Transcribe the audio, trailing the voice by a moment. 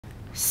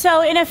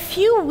So in a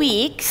few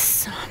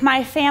weeks,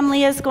 my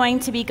family is going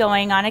to be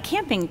going on a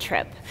camping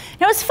trip.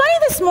 Now, it was funny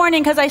this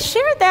morning because I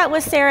shared that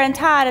with Sarah and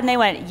Todd, and they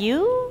went,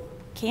 "You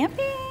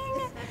camping?"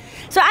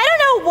 So I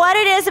don't know what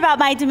it is about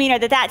my demeanor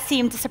that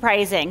seemed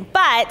surprising,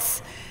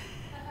 but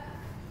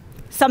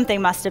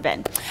something must have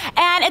been.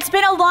 And it's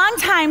been a long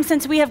time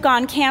since we have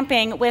gone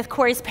camping with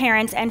Corey's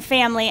parents and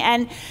family,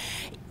 and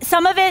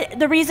some of it,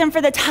 the reason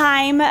for the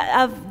time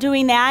of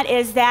doing that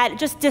is that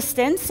just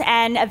distance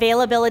and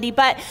availability,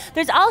 but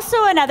there's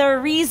also another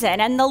reason.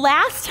 And the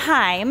last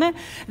time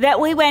that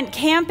we went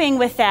camping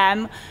with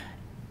them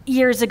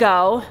years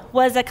ago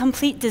was a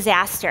complete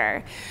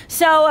disaster.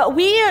 So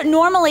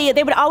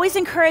they would always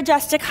encourage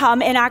us to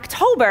come in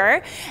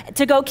October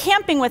to go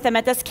camping with them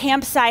at this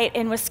campsite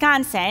in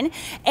Wisconsin.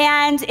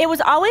 And it was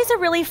always a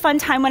really fun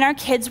time when our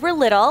kids were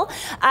little.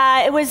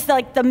 It was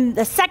like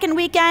the second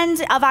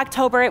weekend of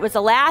October. It was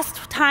the last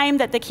time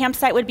that the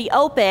campsite would be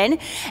open.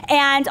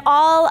 And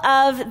all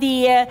of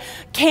the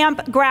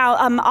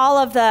campground, all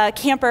of the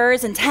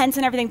campers and tents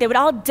and everything, they would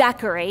all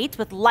decorate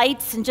with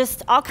lights and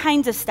just all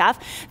kinds of stuff.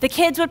 The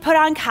kids would put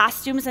on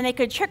costumes and they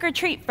could trick or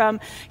treat from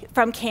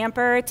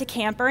camper to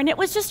camper, and it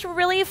was just a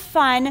really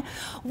fun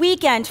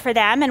weekend for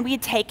them. And we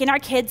had taken our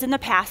kids in the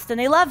past and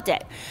they loved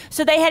it.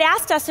 So they had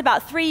asked us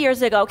about 3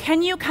 years ago,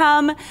 "Can you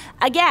come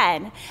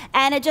again?"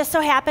 And it just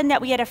so happened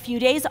that we had a few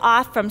days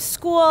off from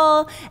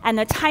school and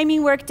the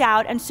timing worked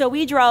out, and so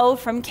we drove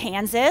from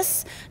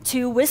Kansas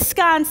to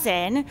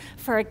Wisconsin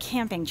for a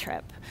camping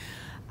trip.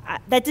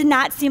 That did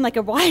not seem like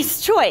a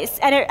wise choice,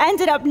 and it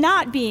ended up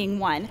not being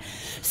one.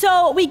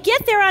 So we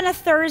get there on a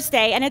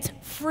Thursday, and it's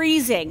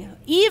freezing,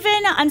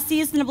 even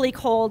unseasonably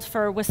cold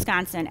for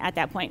Wisconsin at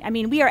that point. I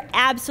mean, we are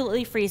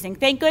absolutely freezing.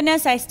 Thank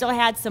goodness I still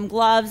had some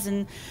gloves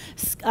and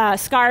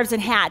scarves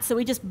and hats, so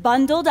we just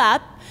bundled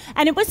up,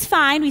 and it was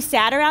fine. We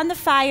sat around the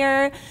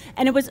fire,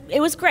 and it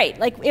was great.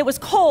 Like, it was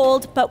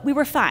cold, but we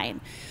were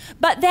fine.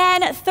 But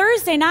then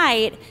Thursday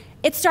night,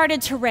 it started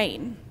to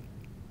rain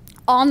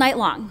all night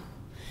long.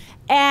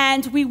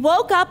 And we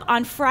woke up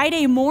on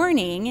Friday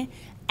morning,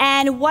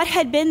 and what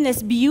had been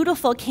this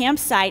beautiful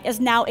campsite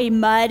is now a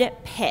mud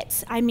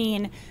pit. I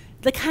mean,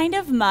 the kind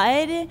of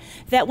mud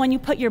that when you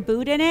put your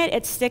boot in it,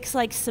 it sticks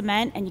like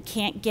cement and you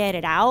can't get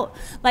it out.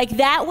 Like,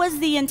 that was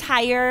the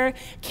entire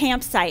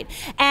campsite.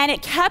 And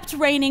it kept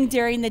raining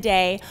during the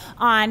day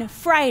on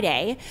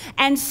Friday.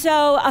 And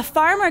so a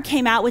farmer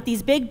came out with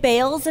these big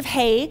bales of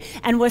hay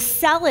and was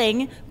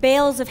selling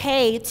bales of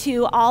hay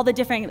to all the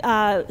different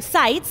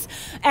sites.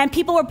 And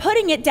people were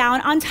putting it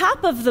down on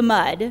top of the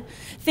mud,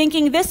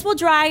 thinking this will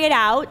dry it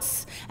out.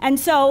 And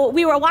so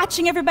we were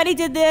watching everybody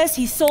did this.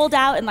 He sold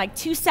out in like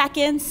 2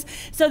 seconds.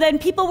 So then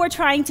people were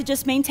trying to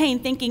just maintain,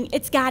 thinking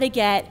it's got to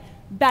get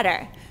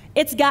better.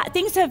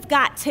 Things have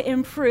got to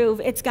improve.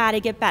 It's got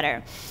to get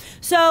better.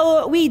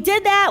 So we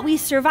did that. We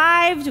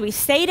survived. We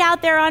stayed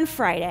out there on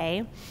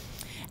Friday.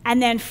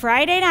 And then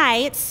Friday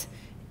night,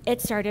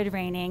 it started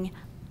raining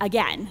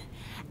again.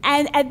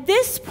 And at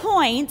this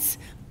point,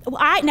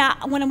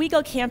 when we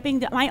go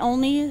camping, my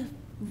only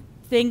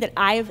thing that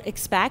I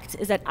expect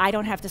is that I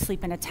don't have to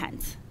sleep in a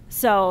tent.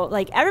 So,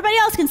 like, everybody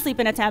else can sleep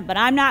in a tent, but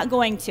I'm not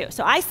going to.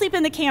 So I sleep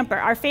in the camper.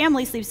 Our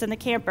family sleeps in the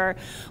camper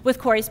with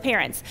Corey's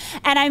parents.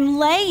 And I'm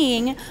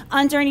laying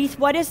underneath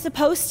what is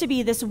supposed to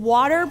be this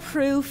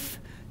waterproof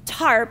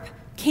tarp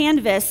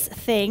canvas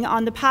thing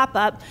on the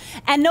pop-up,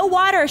 and no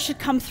water should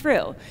come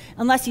through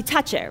unless you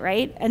touch it,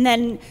 right? And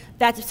then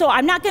so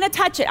I'm not gonna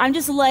touch it. I'm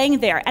just laying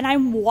there, and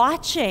I'm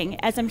watching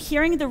as I'm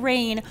hearing the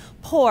rain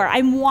pour.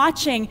 I'm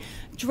watching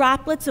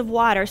droplets of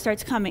water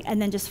starts coming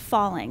and then just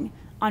falling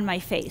on my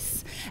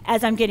face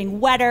as I'm getting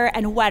wetter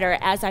and wetter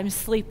as I'm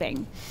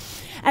sleeping.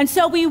 And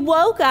so we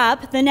woke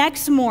up the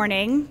next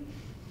morning,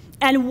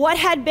 and what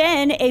had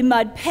been a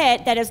mud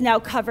pit that is now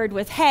covered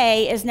with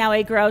hay is now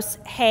a gross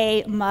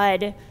hay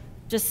mud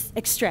just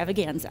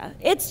extravaganza.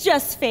 It's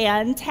just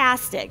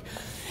fantastic.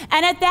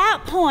 And at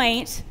that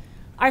point,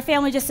 our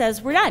family just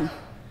says, "We're done.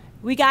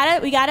 We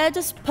gotta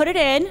just put it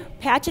in,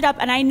 patch it up."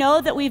 And I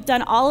know that we've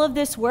done all of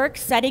this work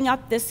setting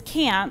up this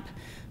camp,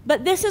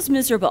 but this is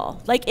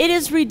miserable. Like, it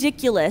is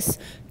ridiculous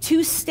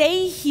to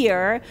stay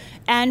here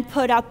and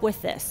put up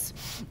with this.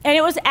 And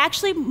it was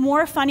actually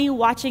more funny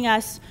watching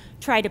us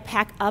try to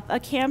pack up a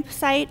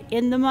campsite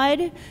in the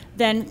mud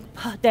than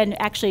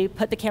actually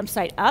put the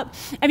campsite up.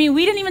 I mean,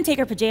 we didn't even take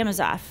our pajamas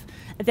off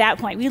at that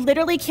point. We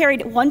literally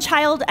carried one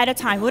child at a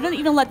time. We wouldn't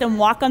even let them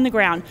walk on the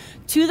ground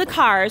to the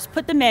cars,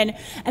 put them in,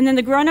 and then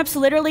the grown-ups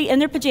literally in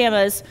their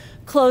pajamas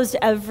closed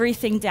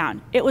everything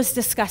down. It was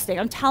disgusting.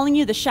 I'm telling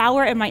you, the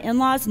shower at my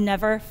in-laws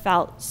never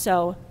felt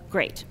so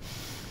great.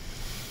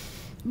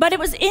 But it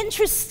was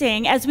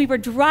interesting as we were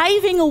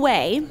driving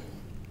away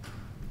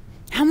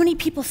how many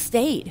people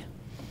stayed.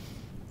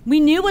 We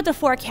knew what the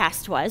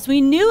forecast was. We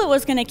knew it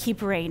was going to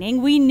keep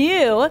raining. We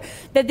knew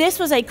that this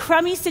was a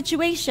crummy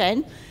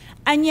situation,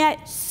 and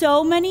yet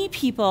so many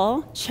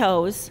people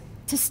chose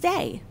to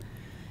stay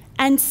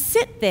and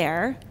sit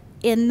there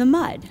in the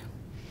mud.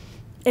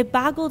 It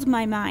boggled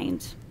my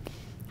mind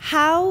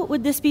how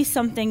would this be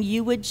something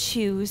you would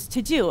choose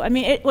to do? I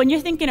mean, when you're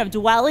thinking of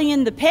dwelling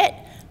in the pit,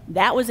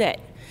 that was it.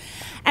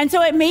 And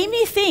so it made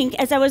me think,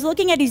 as I was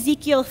looking at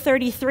Ezekiel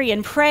 33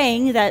 and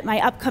praying that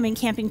my upcoming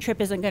camping trip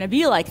isn't going to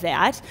be like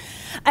that,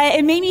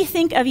 it made me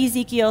think of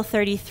Ezekiel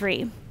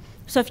 33.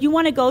 So if you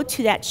want to go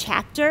to that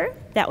chapter,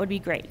 that would be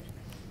great.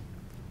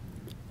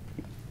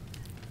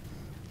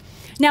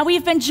 Now,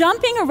 we've been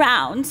jumping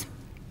around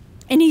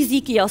in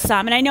Ezekiel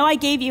some, and I know I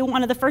gave you,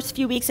 one of the first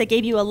few weeks, I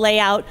gave you a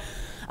layout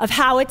of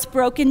how it's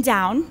broken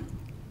down.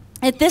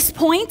 At this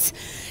point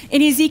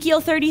in Ezekiel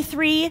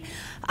 33,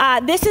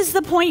 this is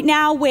the point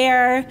now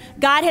where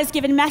God has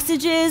given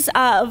messages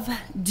of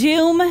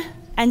doom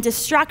and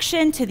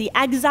destruction to the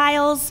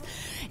exiles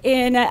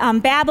in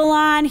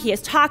Babylon. He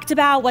has talked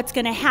about what's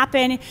going to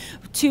happen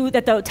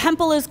that the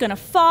temple is going to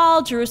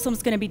fall,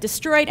 Jerusalem's going to be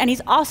destroyed, and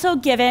he's also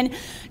given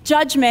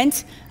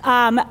judgment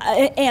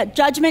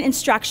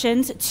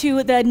instructions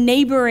to the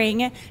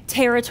neighboring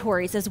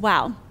territories as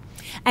well.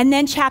 And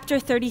then chapter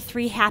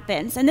 33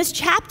 happens. And this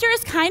chapter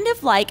is kind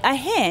of like a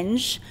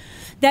hinge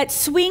that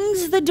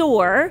swings the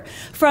door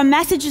from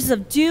messages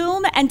of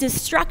doom and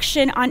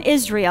destruction on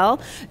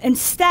Israel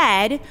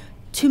instead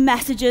to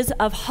messages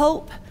of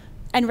hope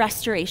and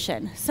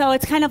restoration. So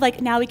it's kind of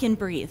like, now we can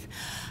breathe.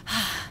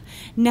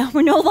 Now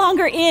we're no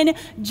longer in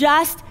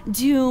just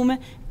doom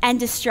and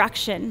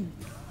destruction.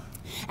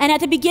 And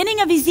at the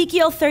beginning of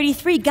Ezekiel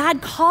 33,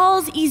 God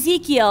calls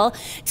Ezekiel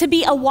to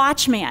be a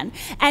watchman.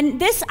 And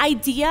this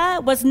idea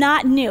was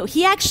not new.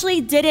 He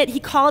actually did it. He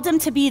called him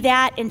to be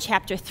that in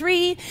chapter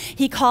 3.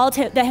 He called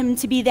him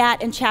to be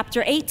that in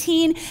chapter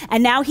 18.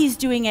 And now he's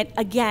doing it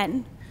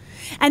again.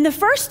 And the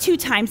first two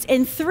times,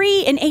 in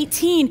 3 and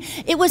 18,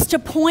 it was to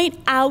point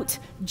out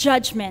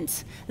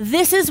judgment.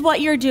 This is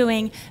what you're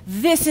doing.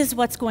 This is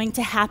what's going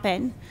to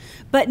happen.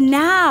 But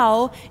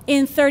now,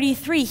 in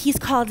 33, he's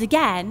called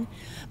again.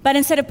 But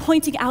instead of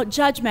pointing out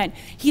judgment,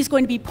 he's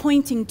going to be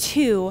pointing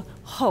to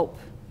hope.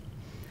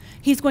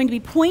 He's going to be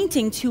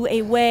pointing to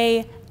a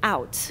way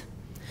out.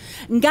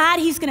 And God,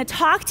 he's going to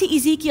talk to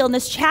Ezekiel in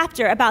this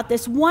chapter about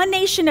this one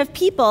nation of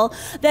people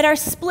that are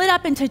split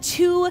up into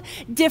two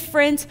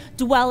different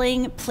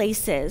dwelling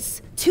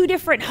places, two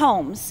different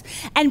homes.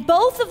 And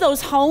both of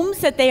those homes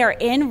that they are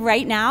in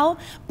right now,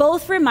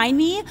 both remind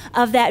me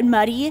of that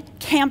muddy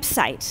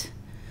campsite.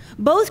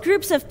 Both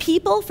groups of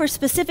people, for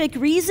specific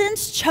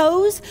reasons,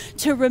 chose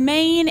to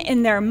remain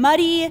in their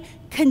muddy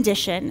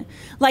condition,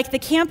 like the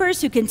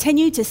campers who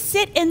continue to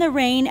sit in the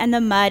rain and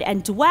the mud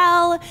and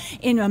dwell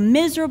in a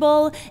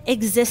miserable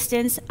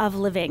existence of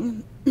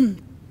living.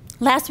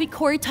 Last week,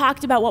 Corey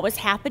talked about what was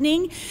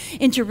happening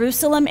in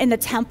Jerusalem in the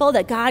temple,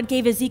 that God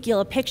gave Ezekiel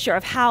a picture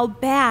of how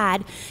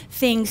bad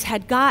things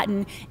had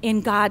gotten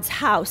in God's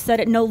house, that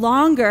it no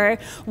longer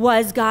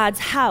was God's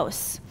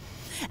house.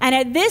 And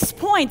at this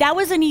point, that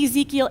was in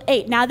Ezekiel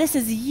 8. Now, this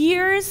is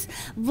years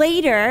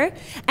later,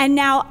 and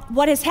now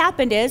what has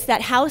happened is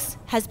that house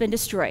has been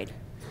destroyed.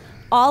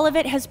 All of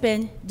it has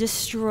been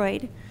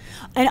destroyed.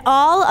 And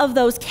all of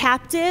those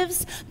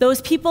captives, those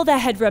people that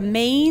had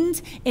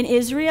remained in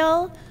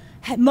Israel,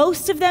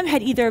 most of them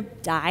had either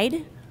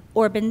died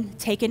or been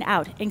taken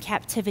out in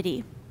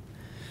captivity.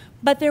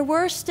 But there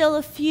were still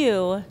a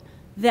few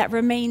that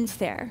remained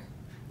there.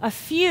 A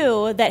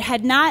few that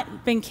had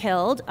not been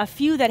killed, a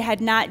few that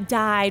had not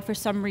died for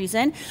some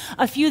reason,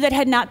 a few that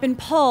had not been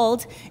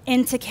pulled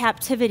into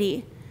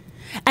captivity.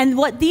 And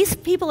what these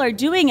people are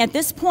doing at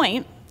this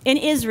point in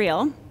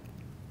Israel,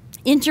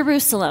 in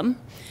Jerusalem,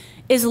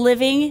 is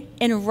living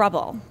in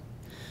rubble.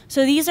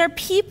 So these are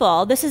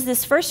people, this is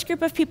this first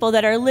group of people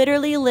that are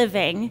literally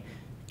living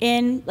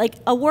in like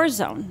a war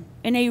zone,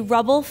 in a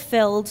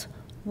rubble-filled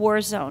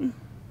war zone.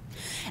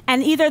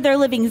 And either they're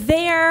living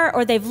there,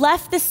 or they've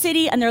left the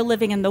city and they're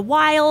living in the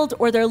wild,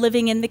 or they're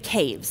living in the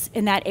caves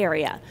in that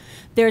area.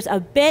 There's a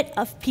bit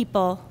of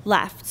people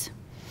left.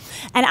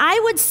 And I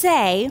would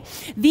say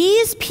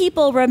these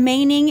people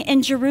remaining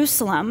in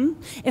Jerusalem,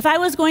 if I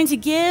was going to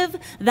give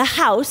the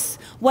house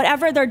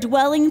whatever their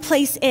dwelling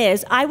place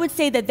is, I would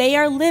say that they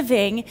are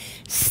living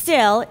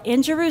still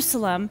in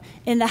Jerusalem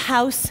in the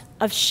house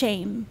of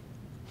shame.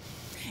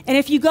 And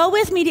if you go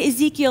with me to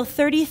Ezekiel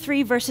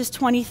 33, verses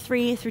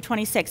 23 through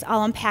 26,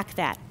 I'll unpack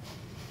that.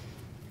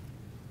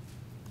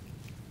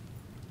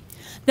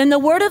 Then the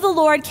word of the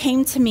Lord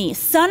came to me,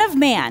 Son of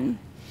man,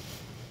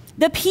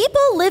 the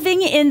people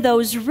living in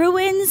those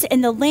ruins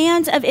in the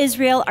land of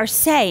Israel are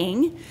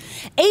saying,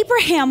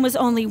 Abraham was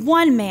only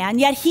one man,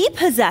 yet he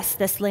possessed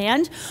this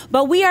land,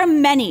 but we are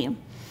many.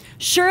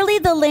 Surely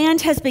the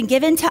land has been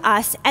given to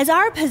us as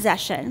our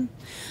possession.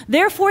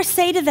 Therefore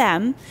say to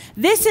them,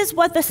 this is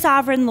what the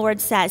sovereign Lord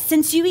says.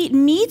 Since you eat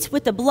meat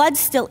with the blood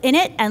still in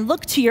it and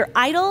look to your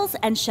idols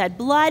and shed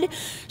blood,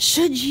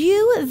 should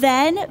you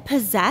then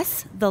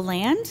possess the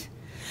land?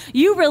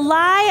 You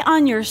rely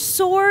on your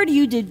sword,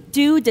 you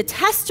do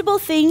detestable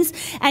things,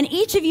 and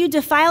each of you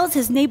defiles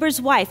his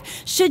neighbor's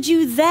wife. Should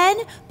you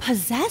then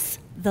possess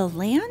the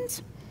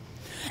land?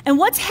 And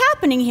what's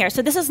happening here?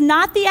 So this is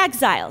not the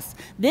exiles.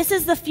 This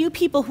is the few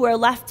people who are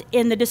left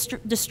in the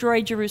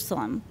destroyed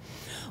Jerusalem.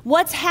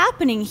 What's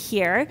happening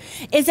here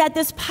is that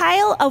this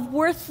pile of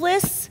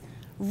worthless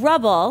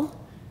rubble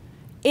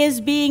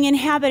is being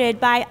inhabited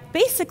by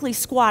basically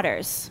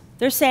squatters.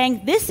 They're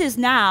saying, this is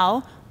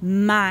now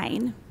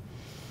mine.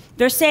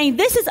 They're saying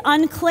this is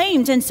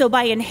unclaimed, and so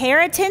by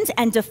inheritance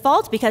and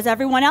default, because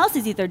everyone else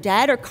is either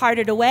dead or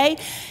carted away,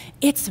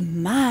 it's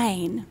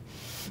mine.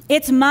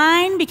 It's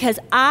mine because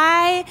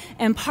I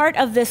am part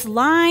of this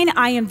line.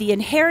 I am the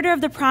inheritor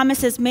of the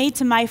promises made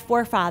to my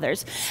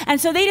forefathers.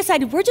 And so they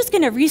decided, we're just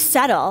going to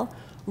resettle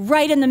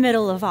right in the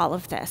middle of all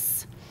of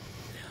this.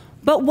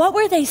 But what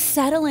were they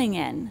settling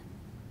in?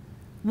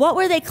 What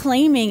were they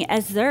claiming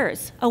as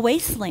theirs? A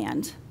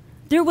wasteland.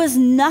 There was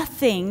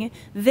nothing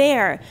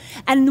there.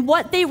 And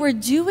what they were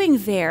doing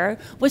there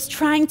was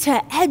trying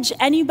to edge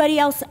anybody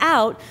else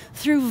out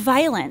through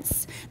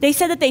violence. They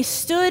said that they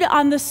stood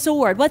on the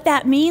sword. What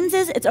that means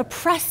is it's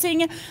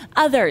oppressing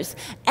others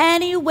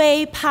any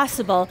way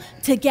possible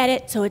to get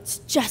it so it's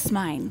just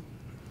mine.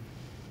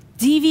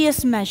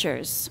 Devious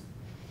measures.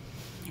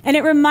 And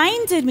it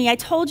reminded me, I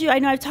told you, I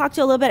know I've talked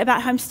to you a little bit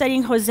about how I'm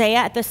studying Hosea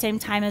at the same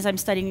time as I'm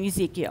studying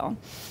Ezekiel.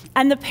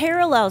 And the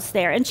parallels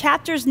there. In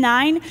chapter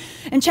 9,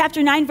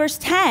 verse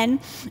 10,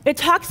 it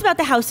talks about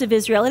the house of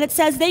Israel, and it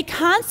says they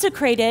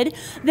consecrated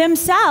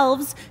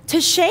themselves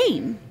to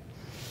shame.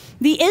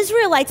 The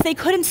Israelites, they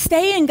couldn't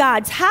stay in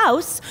God's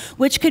house,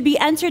 which could be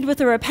entered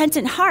with a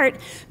repentant heart,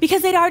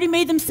 because they'd already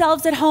made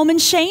themselves at home in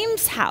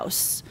shame's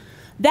house.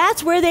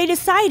 That's where they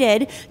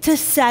decided to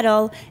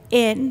settle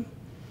in.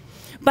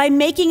 By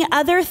making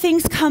other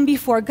things come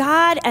before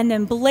God and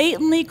then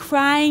blatantly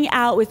crying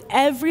out with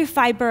every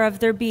fiber of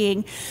their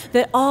being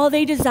that all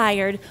they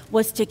desired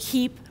was to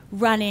keep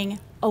running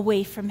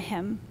away from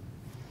him.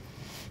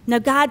 Now,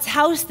 God's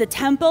house, the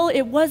temple,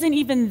 it wasn't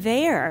even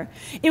there.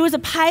 It was a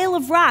pile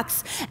of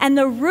rocks, and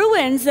the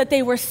ruins that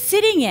they were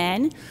sitting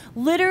in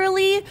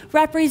literally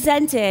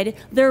represented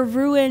their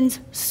ruined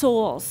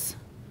souls.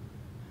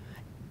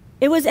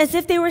 It was as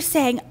if they were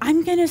saying,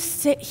 I'm going to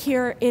sit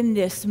here in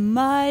this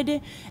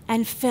mud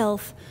and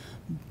filth,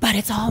 but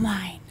it's all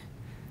mine.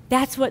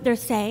 That's what they're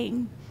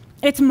saying.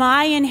 It's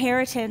my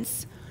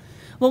inheritance.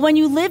 Well, when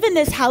you live in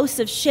this house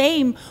of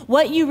shame,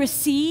 what you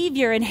receive,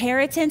 your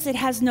inheritance, it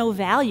has no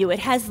value. It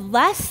has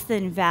less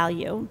than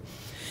value.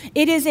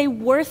 It is a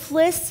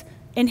worthless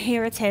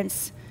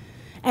inheritance.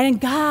 And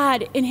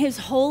God, in his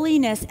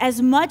holiness,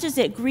 as much as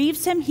it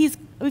grieves him,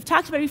 we've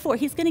talked about it before,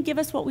 he's going to give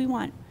us what we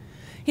want.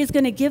 He's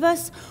going to give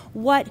us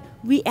what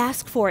we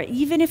ask for,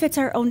 even if it's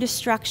our own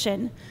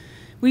destruction.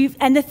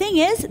 And the thing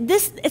is,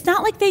 it's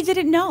not like they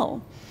didn't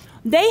know.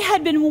 They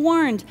had been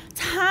warned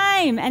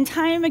time and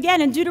time again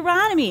in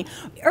Deuteronomy.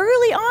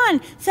 Early on,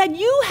 said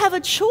you have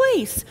a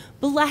choice,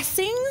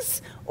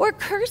 blessings or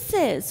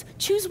curses.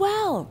 Choose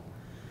well.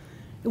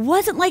 It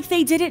wasn't like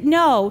they didn't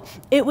know.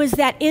 It was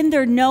that in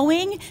their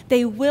knowing,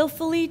 they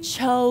willfully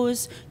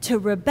chose to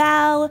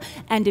rebel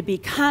and to be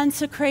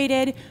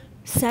consecrated,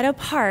 set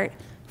apart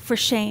for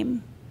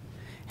shame.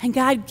 And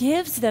God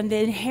gives them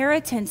the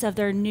inheritance of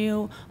their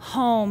new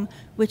home,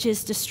 which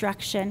is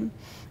destruction.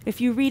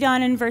 If you read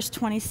on in verse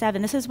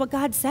 27, this is what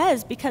God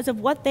says because of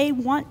what they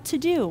want to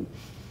do.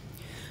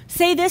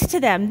 Say this to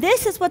them,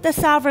 this is what the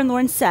sovereign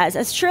Lord says,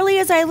 as surely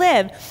as I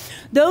live,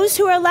 those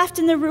who are left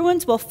in the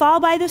ruins will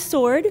fall by the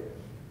sword.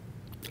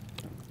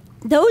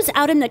 Those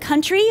out in the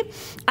country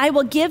I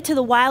will give to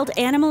the wild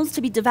animals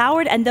to be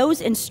devoured, and those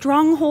in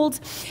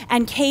strongholds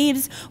and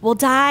caves will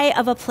die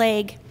of a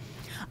plague.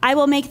 I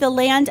will make the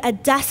land a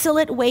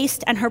desolate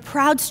waste, and her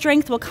proud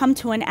strength will come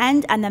to an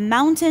end, and the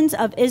mountains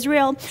of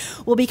Israel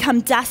will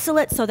become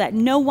desolate so that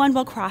no one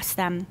will cross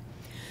them.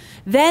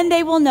 Then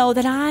they will know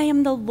that I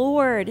am the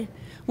Lord,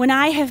 when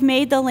I have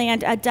made the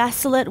land a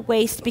desolate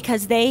waste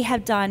because they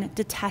have done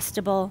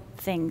detestable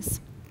things.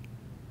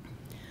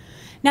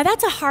 Now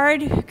that's a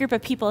hard group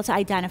of people to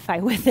identify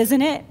with,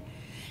 isn't it?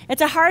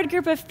 It's a hard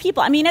group of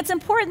people. I mean, it's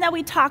important that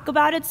we talk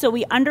about it so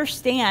we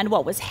understand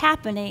what was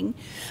happening.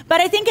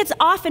 But I think it's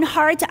often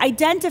hard to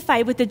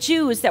identify with the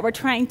Jews that were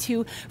trying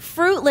to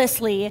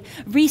fruitlessly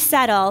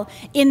resettle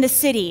in the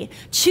city,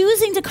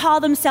 choosing to call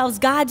themselves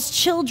God's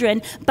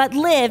children, but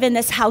live in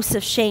this house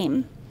of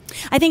shame.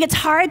 I think it's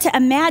hard to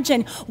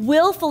imagine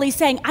willfully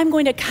saying, I'm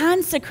going to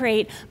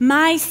consecrate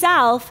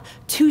myself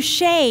to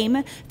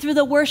shame through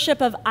the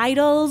worship of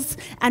idols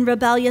and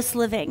rebellious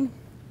living.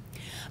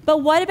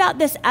 But what about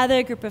this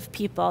other group of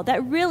people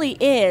that really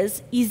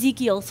is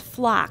Ezekiel's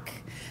flock,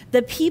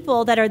 the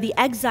people that are the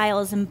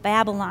exiles in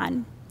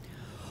Babylon?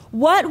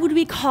 What would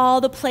we call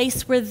the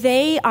place where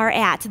they are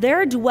at,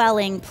 their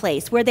dwelling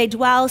place, where they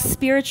dwell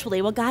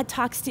spiritually? Well, God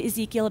talks to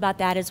Ezekiel about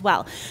that as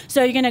well.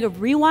 So you're going to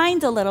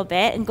rewind a little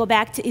bit and go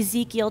back to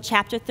Ezekiel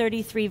chapter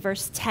 33,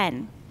 verse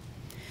 10.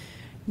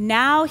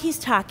 Now he's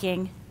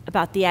talking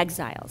about the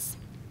exiles.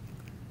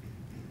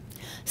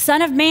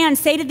 Son of man,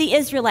 say to the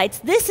Israelites,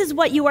 this is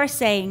what you are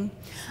saying.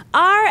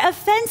 Our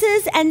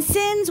offenses and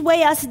sins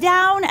weigh us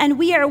down, and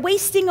we are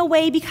wasting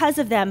away because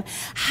of them.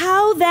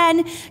 How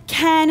then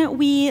can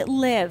we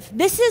live?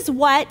 This is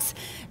what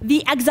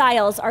the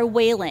exiles are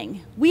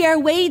wailing. We are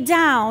weighed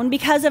down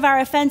because of our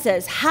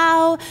offenses.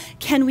 How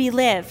can we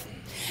live?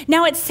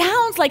 Now, it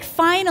sounds like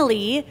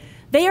finally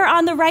they are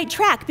on the right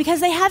track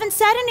because they haven't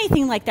said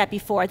anything like that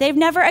before. They've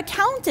never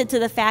accounted to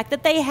the fact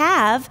that they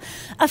have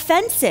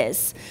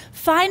offenses.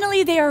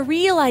 Finally, they are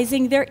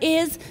realizing there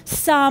is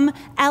some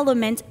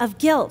element of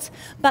guilt.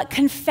 But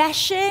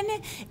confession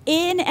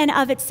in and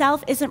of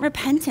itself isn't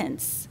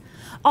repentance.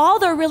 All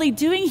they're really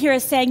doing here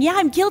is saying, yeah,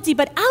 I'm guilty,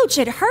 but ouch,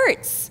 it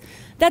hurts.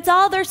 That's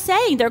all they're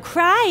saying. They're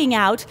crying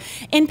out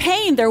in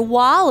pain. They're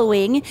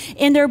wallowing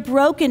in their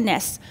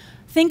brokenness.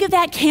 Think of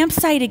that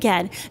campsite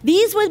again.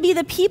 These would be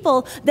the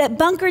people that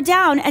bunker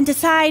down and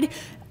decide,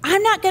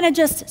 I'm not going to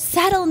just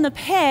settle in the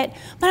pit,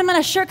 but I'm going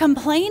to sure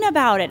complain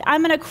about it.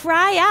 I'm going to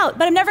cry out,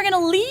 but I'm never going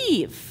to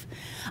leave.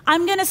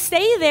 I'm going to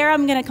stay there.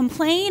 I'm going to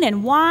complain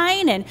and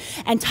whine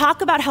and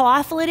talk about how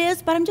awful it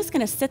is, but I'm just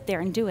going to sit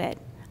there and do it.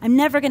 I'm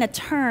never going to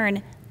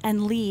turn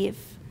and leave.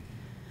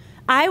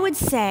 I would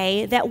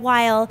say that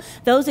while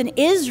those in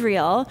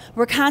Israel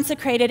were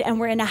consecrated and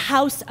were in a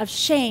house of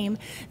shame,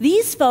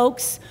 these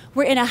folks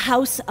were in a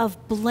house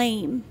of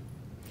blame.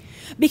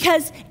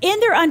 Because in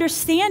their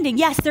understanding,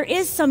 yes, there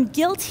is some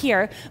guilt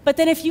here, but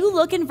then if you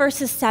look in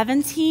verses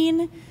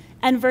 17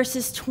 and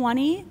verses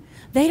 20,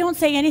 they don't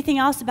say anything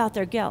else about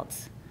their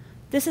guilt.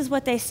 This is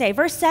what they say.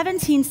 Verse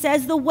 17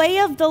 says, the way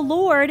of the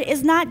Lord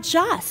is not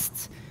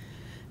just.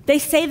 They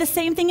say the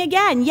same thing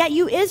again. Yet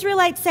you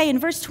Israelites say in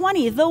verse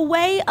 20, the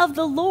way of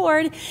the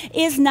Lord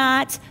is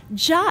not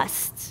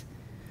just.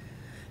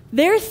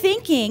 Their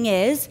thinking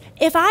is,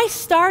 if I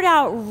start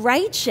out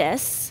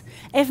righteous,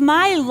 if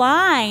my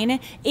line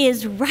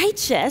is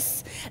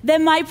righteous,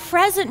 then my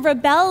present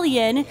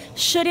rebellion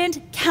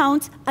shouldn't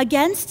count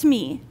against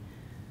me.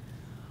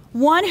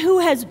 One who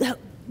has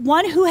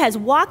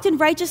walked in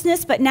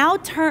righteousness but now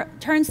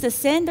turns to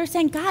sin, they're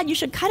saying, God, you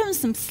should cut him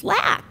some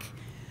slack.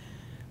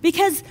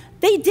 Because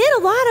they did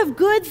a lot of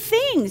good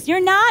things.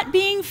 You're not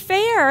being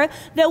fair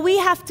that we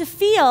have to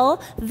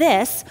feel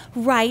this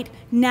right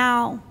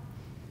now.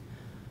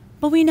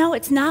 But we know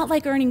it's not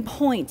like earning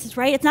points,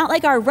 right? It's not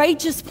like our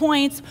righteous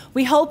points,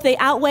 we hope they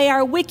outweigh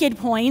our wicked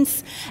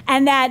points,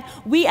 and that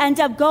we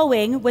end up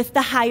going with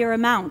the higher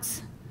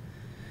amounts.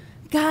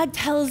 God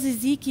tells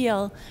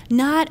Ezekiel,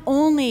 not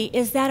only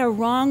is that a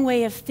wrong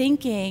way of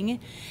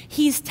thinking,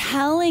 he's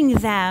telling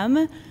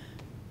them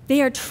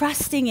they are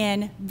trusting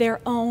in their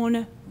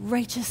own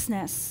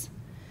righteousness.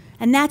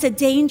 And that's a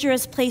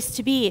dangerous place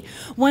to be.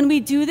 When we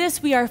do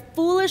this, we are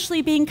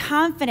foolishly being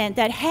confident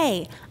that,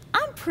 hey,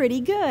 I'm pretty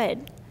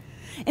good.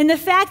 And the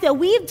fact that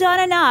we've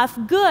done enough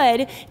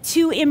good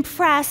to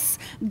impress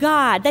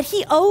God, that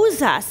he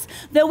owes us,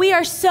 that we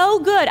are so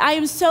good, I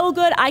am so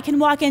good, I can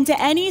walk into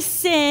any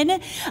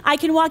sin, I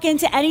can walk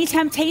into any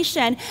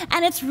temptation,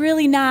 and it's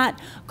really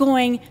not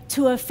going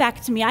to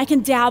affect me. I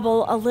can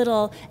dabble a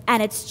little,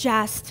 and it's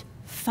just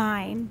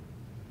fine.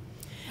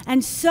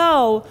 And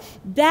so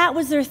that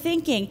was their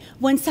thinking.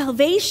 When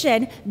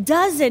salvation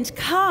doesn't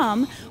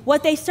come,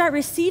 what they start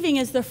receiving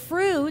is the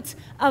fruit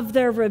of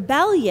their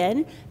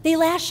rebellion. They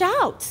lash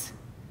out.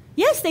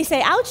 Yes, they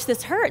say, ouch,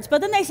 this hurts.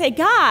 But then they say,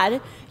 God,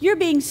 you're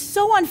being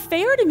so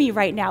unfair to me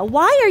right now.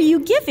 Why are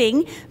you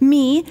giving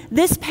me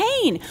this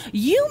pain?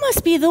 You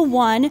must be the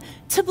one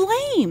to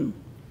blame.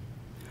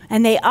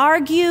 And they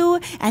argue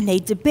and they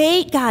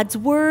debate God's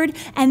word.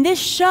 And this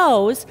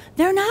shows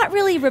they're not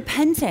really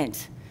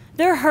repentant.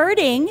 They're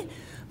hurting,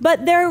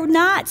 but they're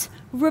not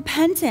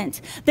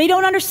repentant. They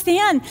don't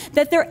understand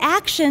that their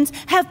actions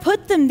have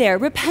put them there.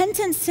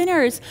 Repentant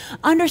sinners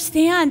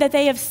understand that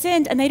they have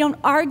sinned, and they don't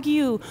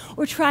argue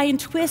or try and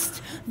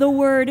twist the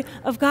word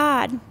of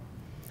God.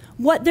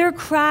 What their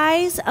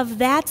cries of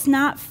that's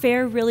not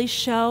fair really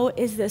show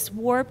is this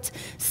warped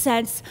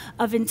sense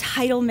of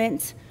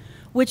entitlement,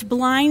 which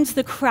blinds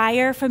the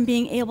crier from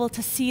being able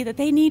to see that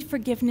they need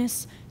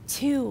forgiveness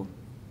too.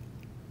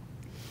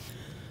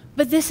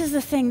 But this is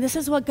the thing. This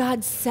is what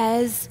God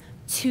says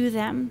to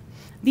them.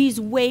 These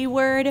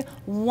wayward,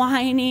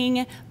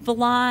 whining,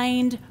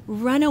 blind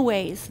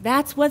runaways.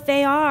 That's what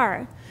they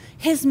are.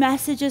 His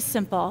message is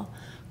simple.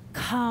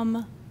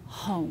 Come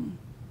home.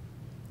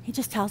 He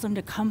just tells them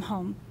to come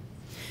home.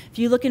 If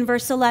you look in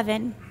verse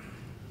 11,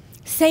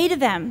 say to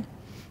them,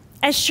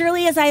 as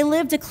surely as I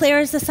live,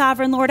 declares the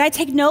sovereign Lord, I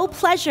take no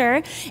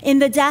pleasure in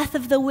the death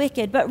of the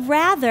wicked, but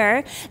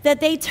rather that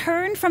they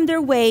turn from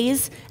their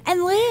ways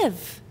and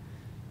live.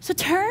 So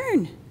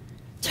turn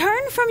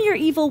from your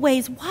evil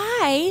ways.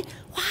 Why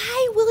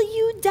will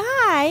you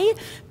die,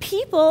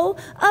 people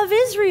of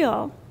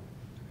Israel?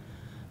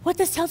 What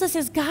this tells us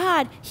is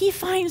God, he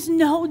finds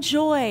no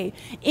joy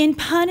in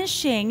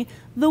punishing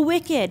the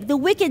wicked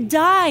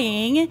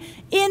dying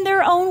in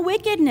their own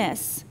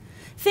wickedness.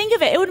 Think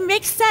of it. It would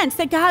make sense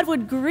that God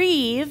would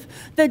grieve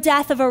the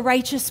death of a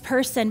righteous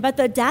person, but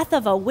the death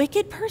of a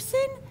wicked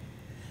person?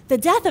 The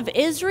death of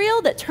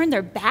Israel that turned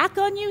their back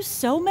on you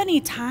so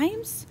many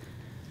times?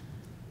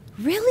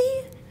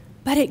 Really?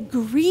 But it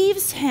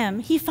grieves him.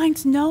 He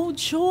finds no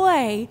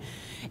joy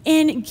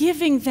in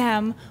giving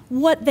them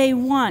what they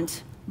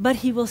want, but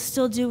he will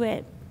still do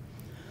it.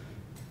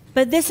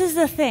 But this is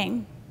the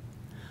thing.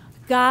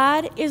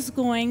 God is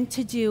going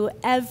to do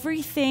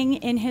everything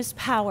in his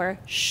power,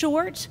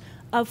 short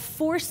of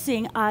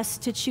forcing us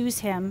to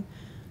choose him,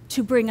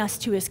 to bring us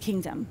to his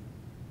kingdom.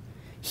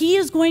 He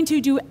is going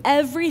to do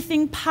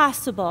everything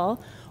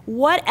possible,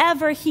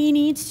 whatever he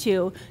needs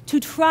to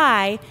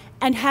try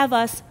and have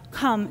us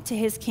come to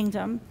his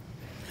kingdom.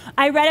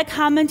 I read a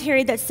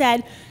commentary that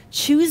said,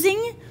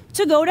 choosing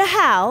to go to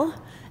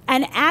hell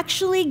and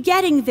actually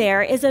getting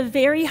there is a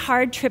very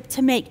hard trip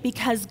to make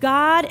because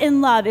God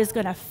in love is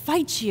going to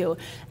fight you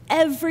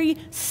every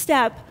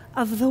step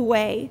of the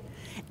way.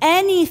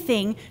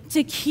 Anything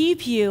to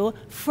keep you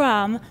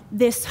from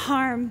this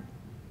harm.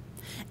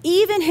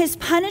 Even his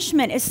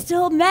punishment is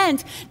still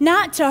meant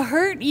not to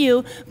hurt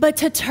you, but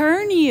to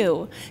turn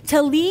you,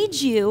 to lead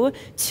you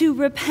to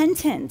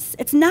repentance.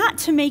 It's not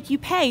to make you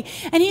pay.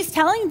 And he's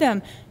telling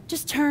them,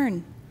 just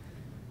turn.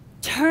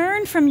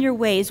 Turn from your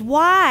ways.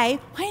 Why?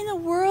 Why in the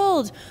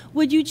world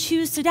would you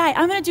choose to die?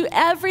 I'm going to do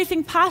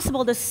everything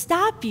possible to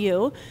stop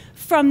you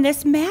from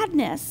this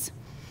madness.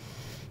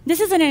 This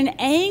isn't an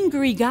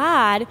angry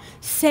God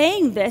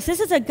saying this. This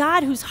is a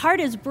God whose heart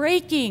is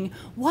breaking.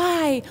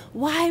 Why?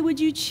 Why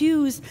would you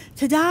choose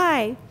to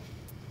die?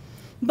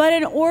 But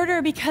in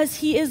order, because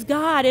he is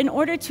God, in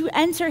order to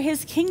enter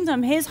his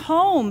kingdom, his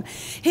home,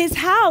 his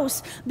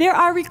house, there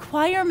are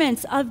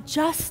requirements of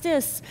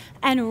justice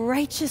and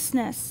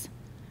righteousness.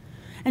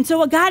 And so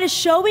what God is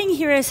showing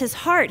here is his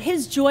heart.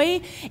 His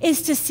joy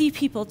is to see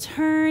people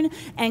turn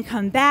and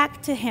come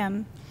back to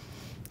him.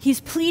 He's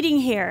pleading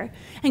here,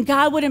 and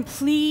God wouldn't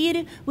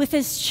plead with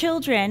his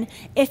children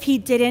if he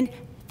didn't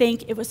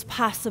think it was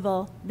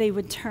possible they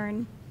would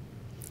turn.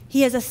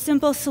 He has a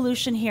simple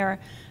solution here.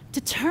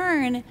 To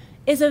turn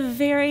is a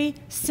very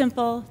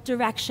simple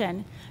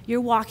direction.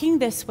 You're walking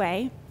this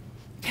way,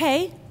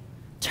 okay?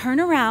 Turn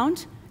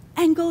around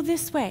and go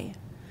this way,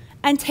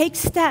 and take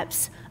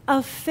steps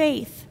of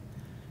faith.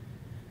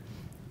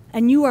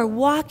 And you are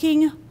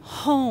walking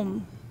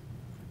home.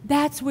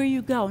 That's where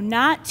you go,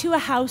 not to a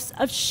house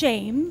of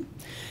shame,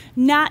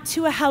 not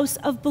to a house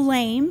of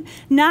blame,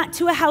 not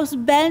to a house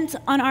bent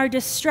on our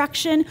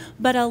destruction,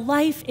 but a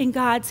life in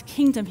God's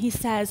kingdom. He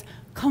says,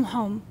 come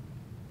home.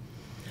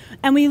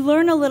 And we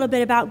learn a little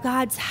bit about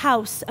God's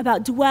house,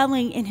 about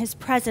dwelling in his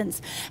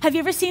presence. Have you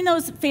ever seen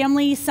those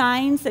family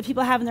signs that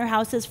people have in their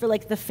houses for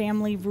like the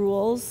family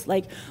rules?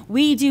 Like,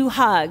 we do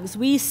hugs,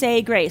 we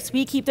say grace,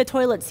 we keep the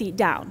toilet seat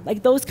down.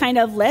 Like those kind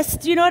of lists,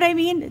 do you know what I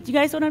mean? Do you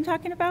guys know what I'm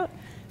talking about?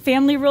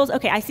 Family rules?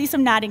 Okay, I see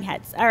some nodding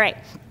heads. All right.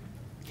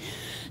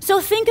 So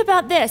think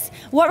about this.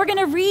 What we're going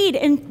to read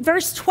in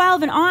verse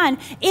 12 and on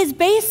is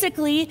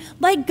basically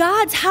like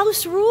God's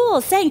house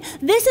rules, saying,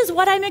 this is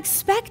what I'm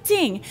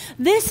expecting.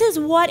 This is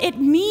what it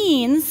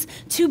means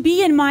to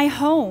be in my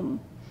home.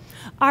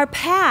 Our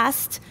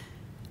past,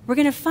 we're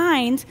going to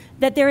find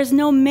that there is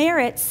no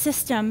merit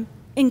system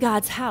in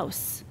God's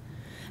house.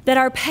 That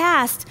our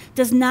past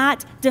does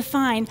not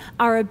define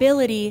our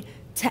ability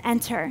to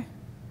enter.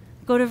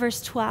 Go to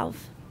verse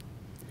 12.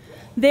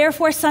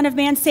 Therefore, Son of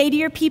Man, say to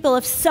your people,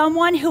 if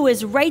someone who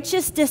is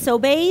righteous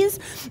disobeys,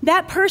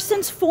 that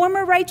person's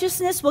former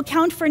righteousness will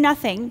count for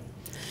nothing.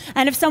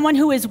 And if someone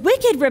who is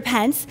wicked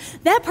repents,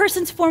 that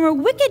person's former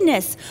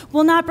wickedness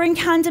will not bring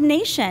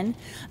condemnation.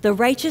 The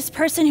righteous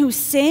person who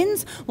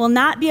sins will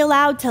not be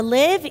allowed to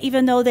live,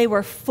 even though they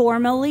were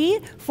formerly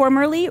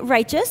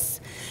righteous.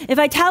 If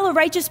I tell a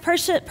righteous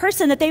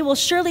person that they will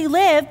surely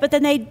live, but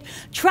then they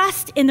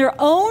trust in their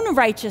own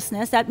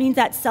righteousness, that means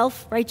that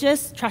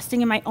self-righteous,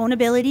 trusting in my own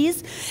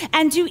abilities,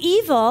 and do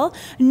evil,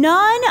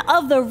 none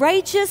of the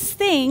righteous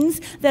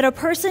things that a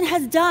person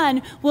has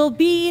done will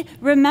be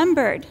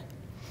remembered.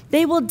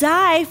 They will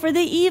die for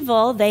the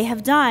evil they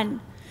have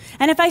done.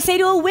 And if I say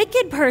to a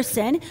wicked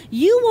person,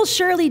 you will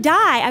surely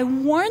die, I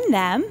warn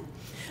them,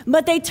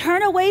 but they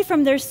turn away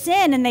from their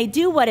sin and they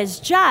do what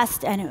is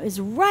just and is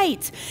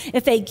right.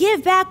 If they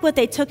give back what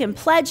they took in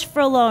pledge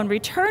for a loan,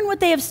 return what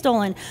they have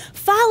stolen,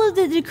 follow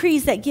the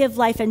decrees that give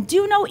life and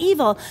do no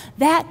evil,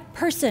 that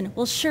person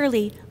will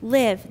surely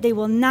live. They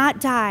will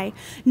not die.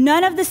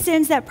 None of the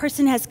sins that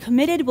person has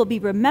committed will be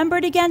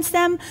remembered against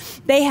them.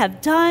 They have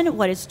done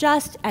what is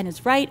just and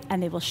is right,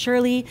 and they will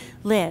surely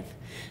live.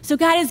 So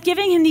God is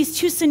giving him these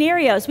two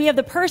scenarios. We have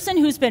the person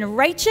who's been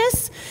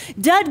righteous,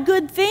 done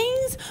good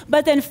things,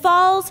 but then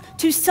falls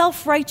to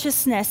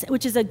self-righteousness,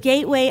 which is a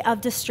gateway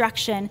of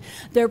destruction.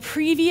 Their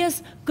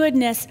previous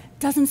goodness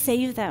doesn't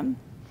save them.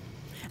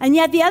 And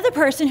yet the other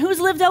person who's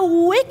lived a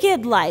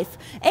wicked life,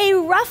 a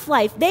rough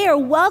life, they are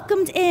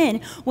welcomed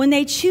in when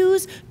they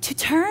choose to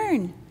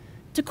turn,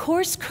 to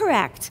course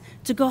correct,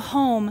 to go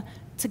home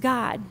to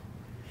God.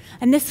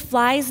 And this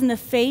flies in the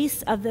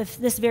face of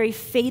this very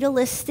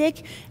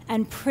fatalistic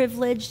and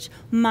privileged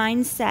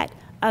mindset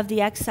of the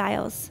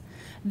exiles.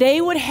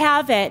 They would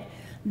have it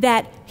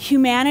that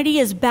humanity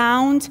is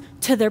bound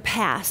to their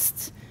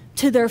past,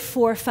 to their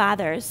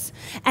forefathers,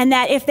 and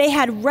that if they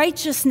had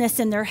righteousness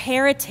in their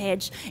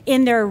heritage,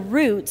 in their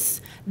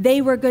roots,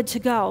 they were good to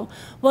go.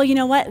 Well, you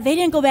know what? They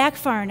didn't go back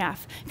far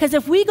enough. Because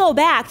if we go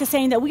back to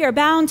saying that we are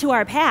bound to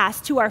our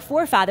past, to our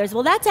forefathers,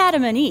 well, that's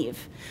Adam and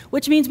Eve,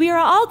 which means we are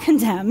all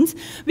condemned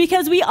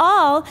because we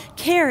all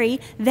carry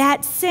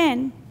that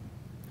sin.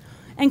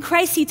 And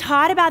Christ, he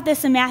taught about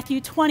this in Matthew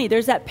 20.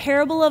 There's that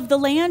parable of the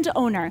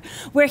landowner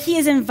where he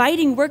is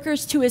inviting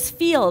workers to his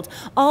field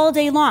all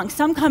day long.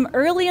 Some come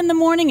early in the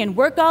morning and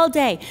work all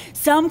day.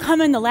 Some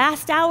come in the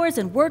last hours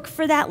and work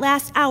for that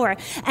last hour.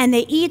 And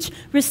they each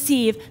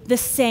receive the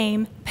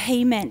same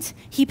payment.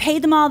 He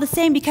paid them all the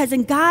same because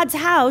in God's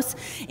house,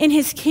 in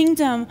his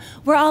kingdom,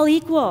 we're all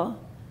equal.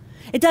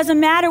 It doesn't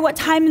matter what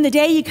time in the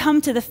day you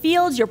come to the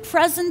fields, your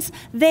presence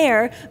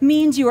there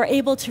means you are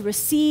able to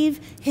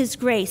receive his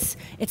grace.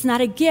 It's not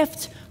a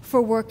gift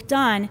for work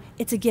done,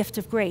 it's a gift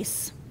of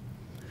grace.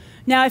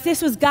 Now, if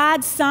this was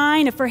God's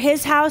sign for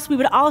his house, we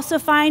would also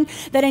find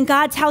that in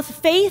God's house,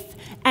 faith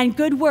and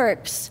good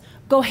works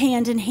go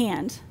hand in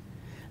hand.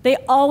 They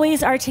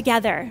always are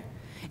together.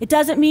 It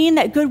doesn't mean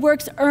that good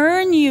works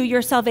earn you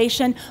your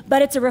salvation,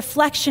 but it's a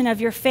reflection of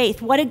your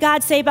faith. What did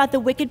God say about the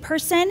wicked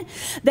person?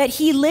 That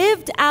he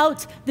lived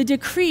out the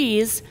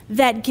decrees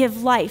that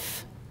give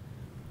life.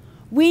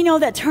 We know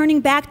that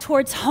turning back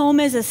towards home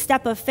is a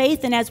step of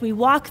faith, and as we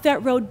walk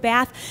that road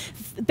back,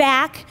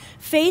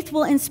 faith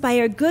will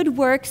inspire good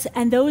works,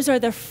 and those are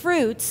the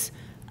fruits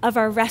of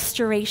our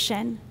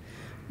restoration.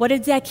 What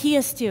did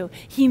Zacchaeus do?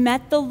 He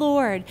met the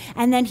Lord,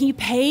 and then he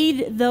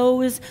paid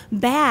those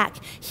back.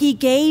 He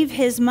gave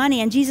his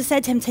money, and Jesus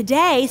said to him,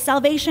 today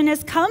salvation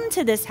has come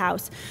to this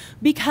house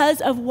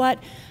because of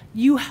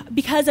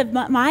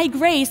my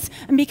grace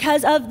and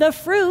because of the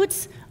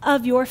fruits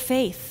of your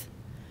faith.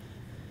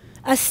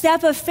 A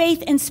step of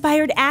faith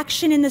inspired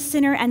action in the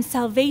sinner, and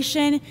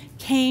salvation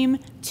came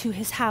to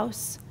his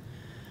house.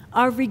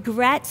 Our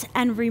regret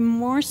and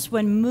remorse,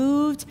 when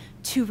moved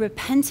to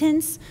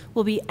repentance,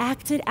 will be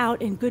acted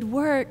out in good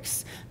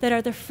works that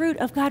are the fruit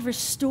of God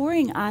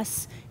restoring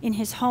us in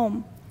his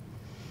home.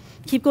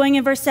 Keep going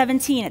in verse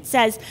 17. It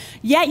says,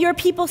 yet your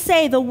people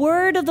say the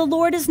word of the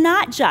Lord is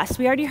not just.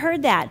 We already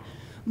heard that.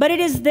 But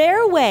it is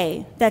their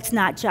way that's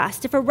not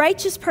just. If a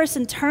righteous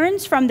person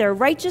turns from their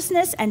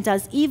righteousness and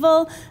does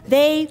evil,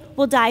 they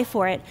will die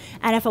for it.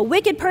 And if a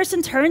wicked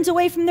person turns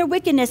away from their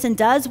wickedness and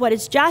does what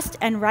is just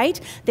and right,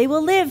 they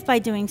will live by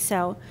doing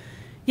so.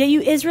 Yet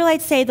you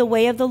Israelites say the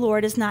way of the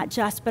Lord is not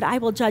just, but I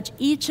will judge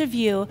each of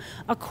you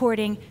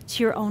according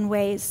to your own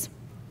ways.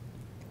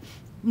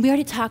 We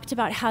already talked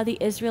about how the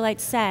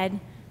Israelites said,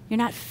 you're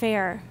not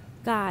fair,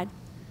 God.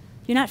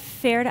 You're not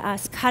fair to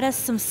us. Cut us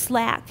some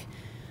slack.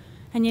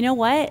 And you know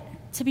what?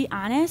 To be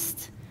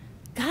honest,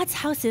 God's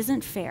house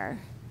isn't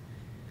fair.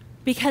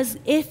 Because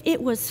if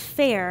it was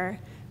fair,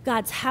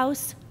 God's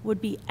house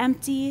would be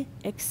empty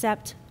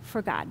except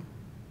for God.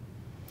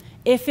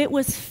 If it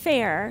was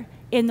fair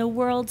in the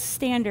world's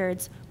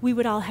standards, we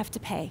would all have to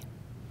pay.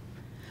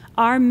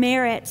 Our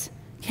merit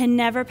can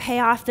never pay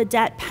off the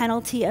debt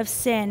penalty of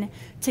sin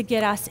to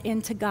get us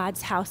into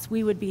God's house.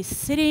 We would be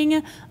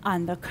sitting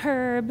on the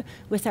curb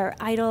with our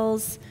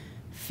idols,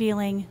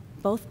 feeling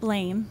both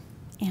blame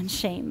and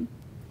shame.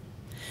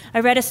 I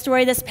read a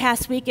story this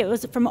past week. It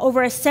was from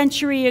over a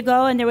century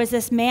ago, and there was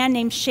this man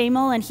named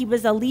Shamuel, and he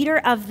was a leader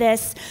of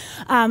this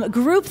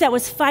group that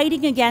was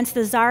fighting against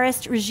the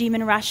Tsarist regime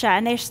in Russia.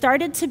 And there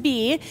started to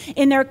be,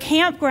 in their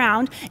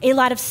campground, a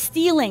lot of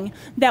stealing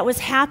that was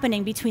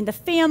happening between the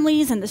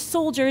families and the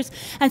soldiers.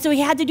 And so he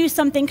had to do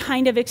something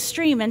kind of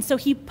extreme. And so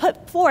he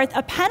put forth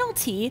a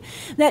penalty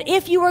that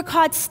if you were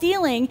caught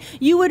stealing,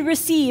 you would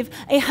receive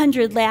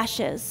 100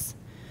 lashes.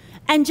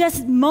 And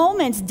just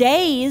moments,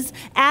 days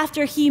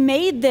after he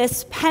made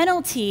this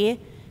penalty,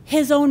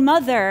 his own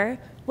mother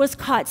was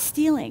caught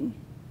stealing.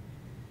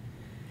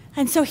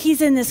 And so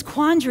he's in this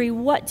quandary.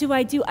 What do?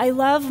 I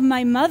love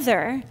my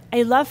mother.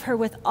 I love her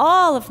with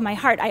all of my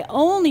heart. I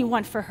only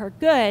want for her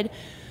good.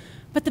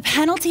 But the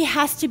penalty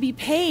has to be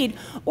paid,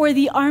 or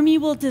the army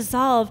will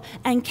dissolve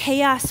and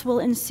chaos will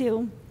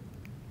ensue.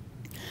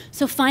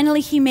 So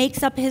finally he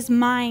makes up his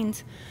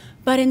mind.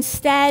 But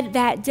instead,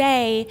 that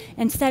day,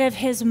 instead of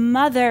his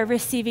mother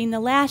receiving the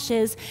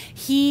lashes,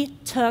 he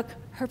took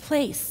her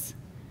place.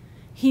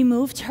 He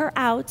moved her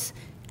out,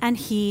 and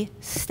he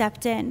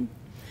stepped in.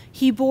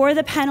 He bore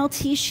the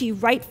penalty she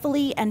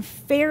rightfully and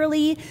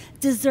fairly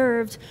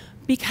deserved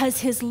because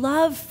his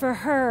love for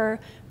her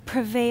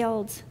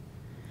prevailed.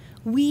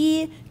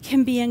 We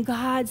can be in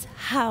God's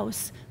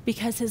house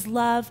because his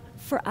love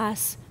for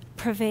us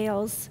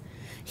prevails.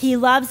 He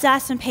loves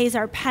us and pays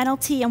our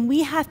penalty, and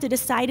we have to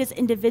decide as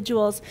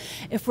individuals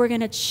if we're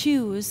going to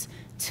choose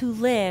to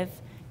live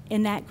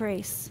in that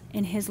grace,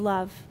 in his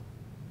love.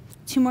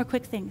 2 more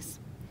quick things.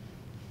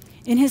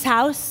 In his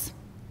house,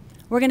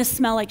 we're going to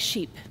smell like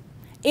sheep.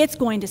 it's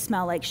going to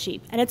smell like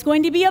sheep. And it's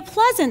going to be a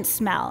pleasant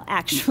smell,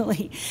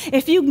 actually.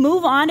 If you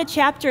move on to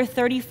chapter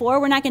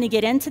 34, we're not going to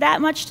get into that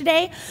much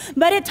today,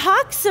 but it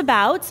talks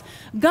about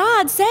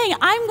God saying,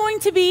 I'm going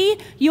to be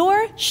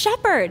your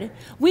shepherd.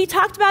 We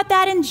talked about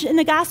that in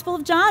the Gospel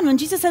of John when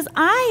Jesus says,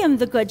 I am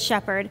the good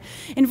shepherd.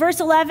 In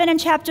verse 11 in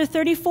chapter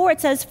 34,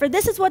 it says, for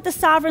this is what the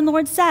sovereign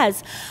Lord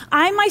says,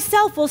 I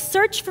myself will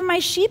search for my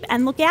sheep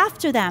and look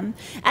after them.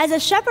 As a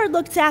shepherd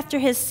looks after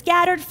his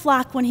scattered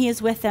flock when he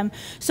is with them,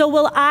 so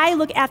will I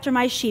look after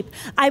my sheep.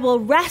 I will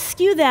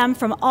rescue them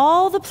from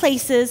all the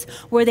places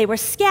where they were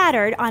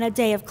scattered on a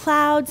day of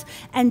clouds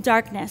and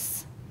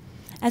darkness.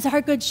 As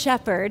our good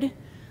shepherd,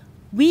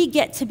 we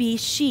get to be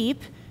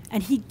sheep,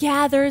 and he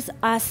gathers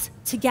us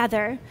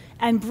together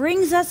and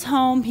brings us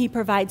home. He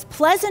provides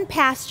pleasant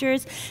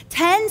pastures,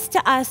 tends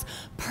to us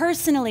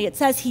personally. It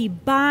says he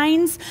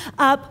binds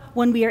up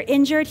when we are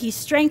injured, he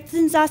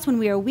strengthens us when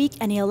we are weak,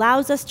 and he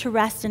allows us to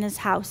rest in his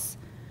house.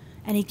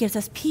 And he gives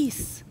us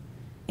peace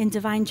in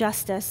divine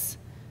justice.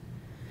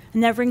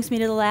 And that brings me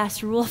to the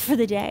last rule for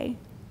the day.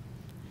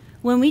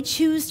 When we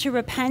choose to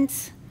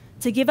repent,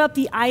 to give up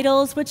the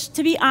idols, which,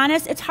 to be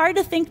honest, it's hard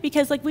to think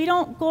because we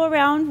don't go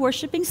around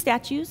worshiping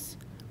statues,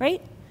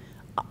 right?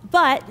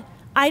 But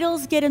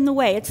idols get in the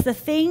way. It's the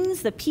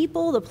things, the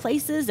people, the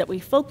places that we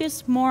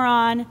focus more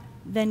on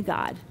than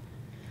God.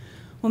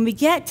 When we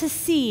get to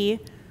see,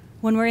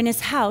 when we're in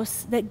his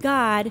house, that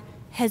God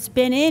has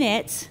been in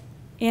it,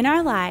 in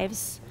our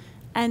lives,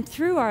 and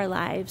through our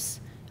lives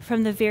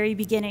from the very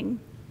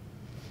beginning.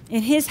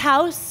 In his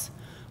house,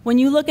 when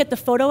you look at the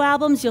photo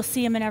albums, you'll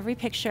see him in every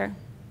picture.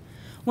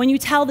 When you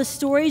tell the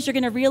stories, you're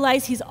going to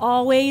realize he's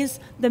always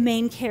the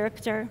main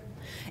character.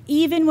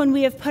 Even when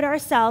we have put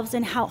ourselves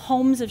in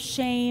homes of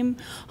shame,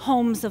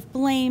 homes of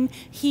blame,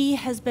 he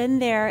has been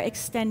there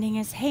extending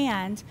his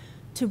hand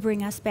to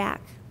bring us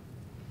back.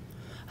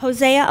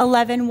 Hosea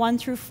 11, 1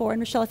 through 4. And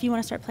Michelle, if you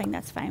want to start playing,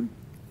 that's fine.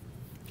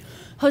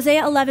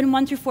 Hosea 11,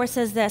 1 through 4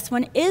 says this,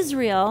 when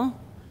Israel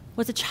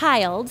was a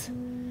child,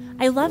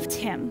 I loved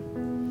him.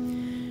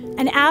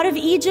 And out of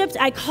Egypt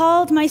I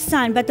called my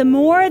son, but the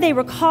more they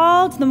were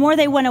called, the more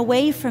they went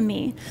away from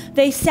me.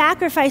 They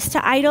sacrificed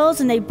to idols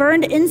and they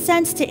burned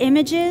incense to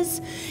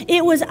images.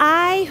 It was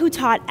I who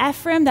taught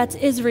Ephraim, that's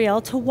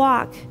Israel, to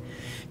walk,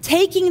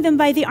 taking them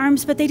by the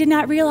arms, but they did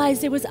not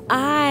realize it was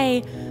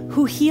I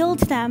who healed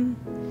them.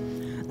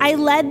 I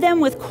led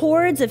them with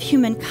cords of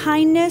human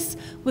kindness,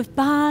 with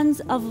bonds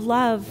of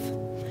love.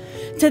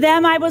 To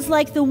them I was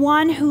like the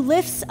one who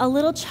lifts a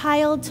little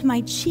child to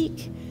my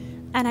cheek,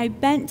 and I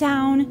bent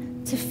down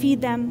to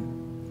feed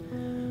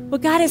them.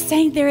 What God is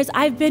saying there is,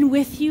 I've been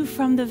with you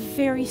from the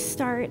very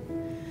start.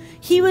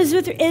 He was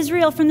with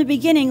Israel from the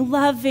beginning,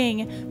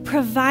 loving,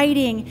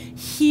 providing,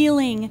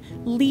 healing,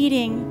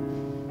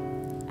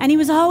 leading. And he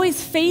was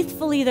always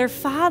faithfully their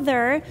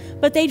father,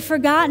 but they'd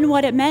forgotten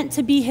what it meant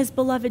to be his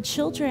beloved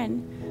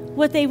children,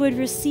 what they would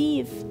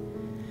receive.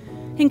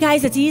 And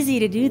guys, it's easy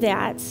to do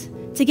that,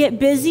 to get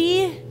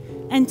busy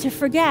and to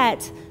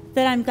forget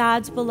that I'm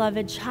God's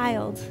beloved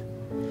child,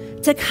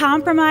 to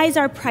compromise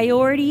our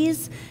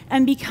priorities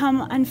and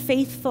become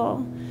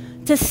unfaithful,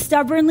 to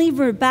stubbornly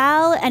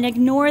rebel and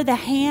ignore the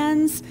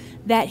hands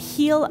that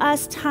heal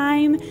us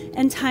time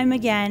and time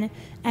again,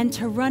 and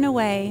to run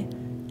away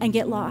and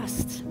get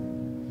lost.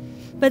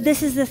 But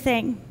this is the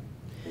thing.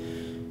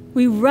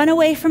 We run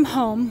away from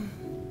home,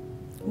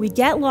 we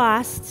get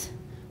lost,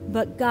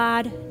 but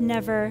God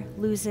never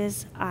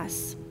loses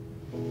us.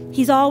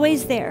 He's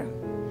always there.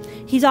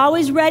 He's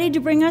always ready to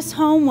bring us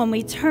home when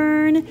we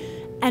turn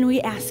and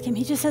we ask him.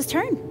 He just says,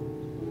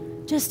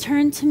 turn. Just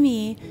turn to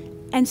me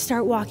and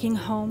start walking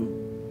home.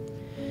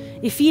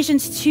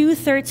 Ephesians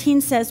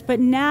 2:13 says, but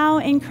now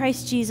in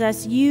Christ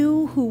Jesus,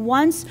 you who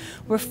once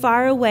were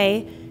far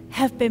away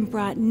have been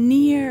brought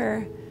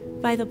near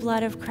by the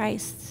blood of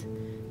Christ.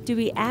 Do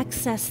we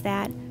access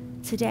that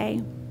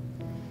today?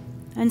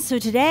 And so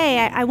today,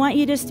 I want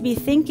you just to be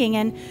thinking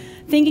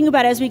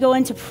about as we go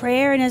into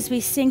prayer and as we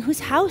sing, whose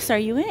house are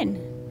you in?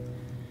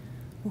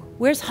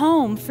 Where's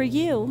home for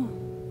you?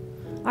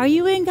 Are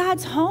you in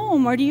God's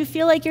home, or do you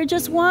feel like you're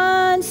just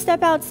one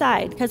step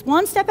outside? Because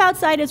one step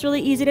outside is really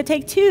easy to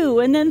take, 2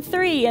 and then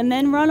 3 and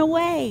then run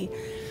away.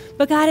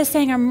 But God is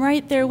saying, I'm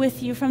right there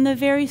with you. From the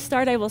very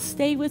start, I will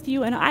stay with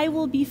you and I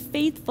will be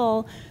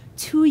faithful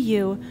to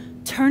you.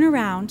 Turn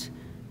around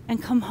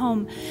and come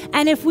home.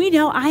 And if we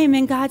know I am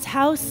in God's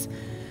house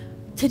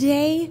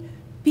today,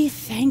 be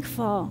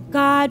thankful.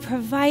 God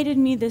provided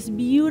me this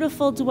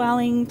beautiful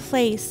dwelling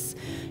place.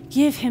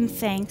 Give him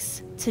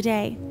thanks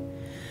today.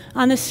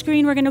 On the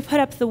screen, we're going to put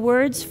up the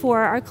words for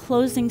our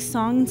closing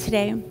song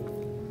today.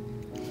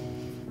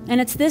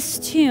 And it's this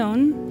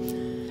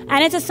tune.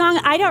 And it's a song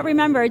I don't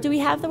remember. Do we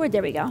have the word?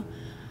 There we go.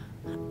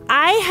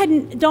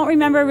 I don't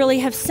remember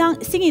really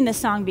singing this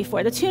song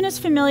before. The tune is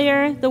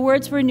familiar. The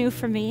words were new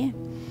for me.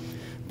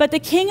 But the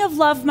King of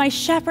love, my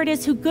shepherd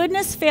is, who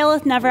goodness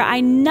faileth never.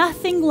 I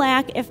nothing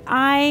lack if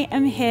I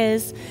am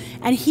his,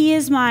 and he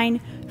is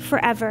mine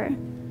forever.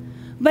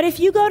 But if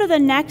you go to the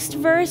next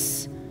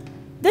verse,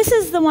 this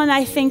is the one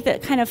I think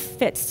that kind of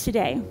fits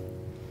today.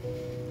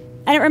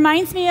 And it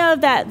reminds me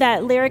of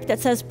that lyric that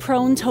says,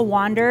 prone to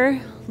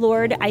wander,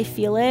 Lord, I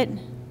feel it.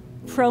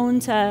 Prone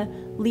to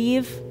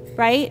leave,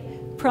 right?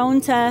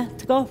 Prone to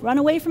go run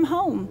away from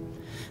home.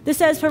 This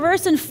says,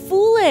 perverse and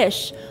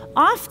foolish,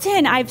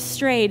 often I've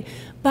strayed,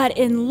 but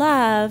in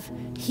love,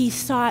 he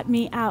sought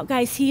me out.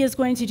 Guys, he is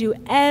going to do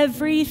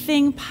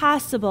everything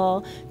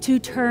possible to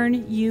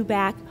turn you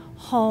back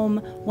home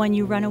when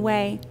you run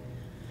away.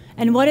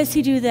 And what does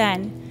he do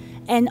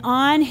then? And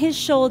on his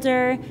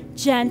shoulder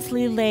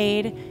gently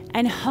laid,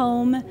 and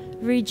home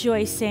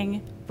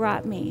rejoicing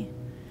brought me.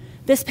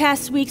 This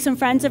past week, some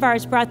friends of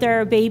ours brought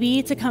their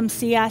baby to come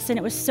see us, and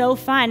it was so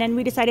fun, and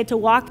we decided to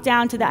walk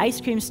down to the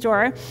ice cream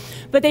store,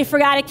 but they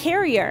forgot a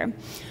carrier.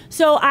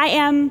 So I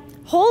am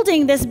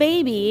holding this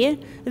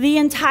baby the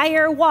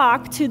entire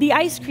walk to the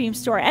ice cream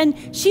store,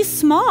 and she's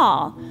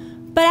small.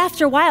 But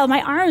after a while,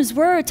 my arms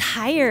were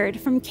tired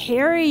from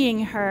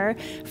carrying her,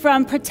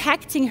 from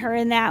protecting her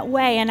in that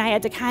way, and I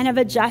had to kind of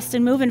adjust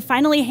and move and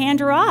finally hand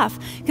her off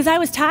because I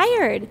was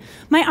tired.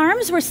 My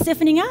arms were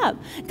stiffening up.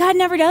 God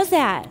never does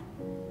that.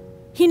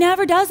 He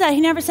never does that. He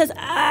never says,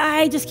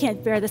 I just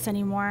can't bear this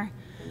anymore.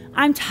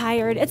 I'm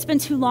tired. It's been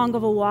too long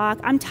of a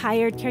walk. I'm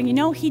tired carrying you.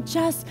 No, he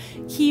just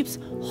keeps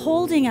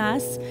holding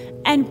us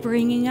and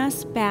bringing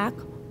us back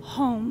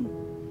home.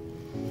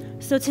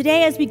 So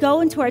today, as we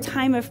go into our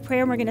time of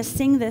prayer, and we're going to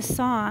sing this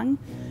song,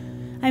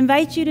 I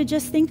invite you to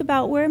just think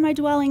about, where am I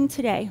dwelling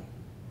today?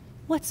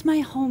 What's my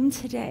home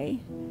today?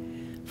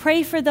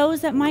 Pray for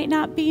those that might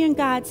not be in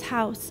God's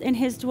house, in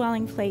his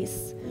dwelling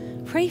place.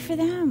 Pray for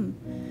them.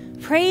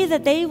 Pray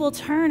that they will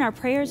turn. Our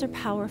prayers are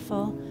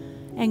powerful,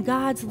 and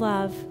God's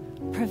love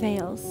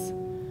prevails.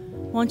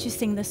 Won't you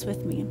sing this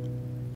with me?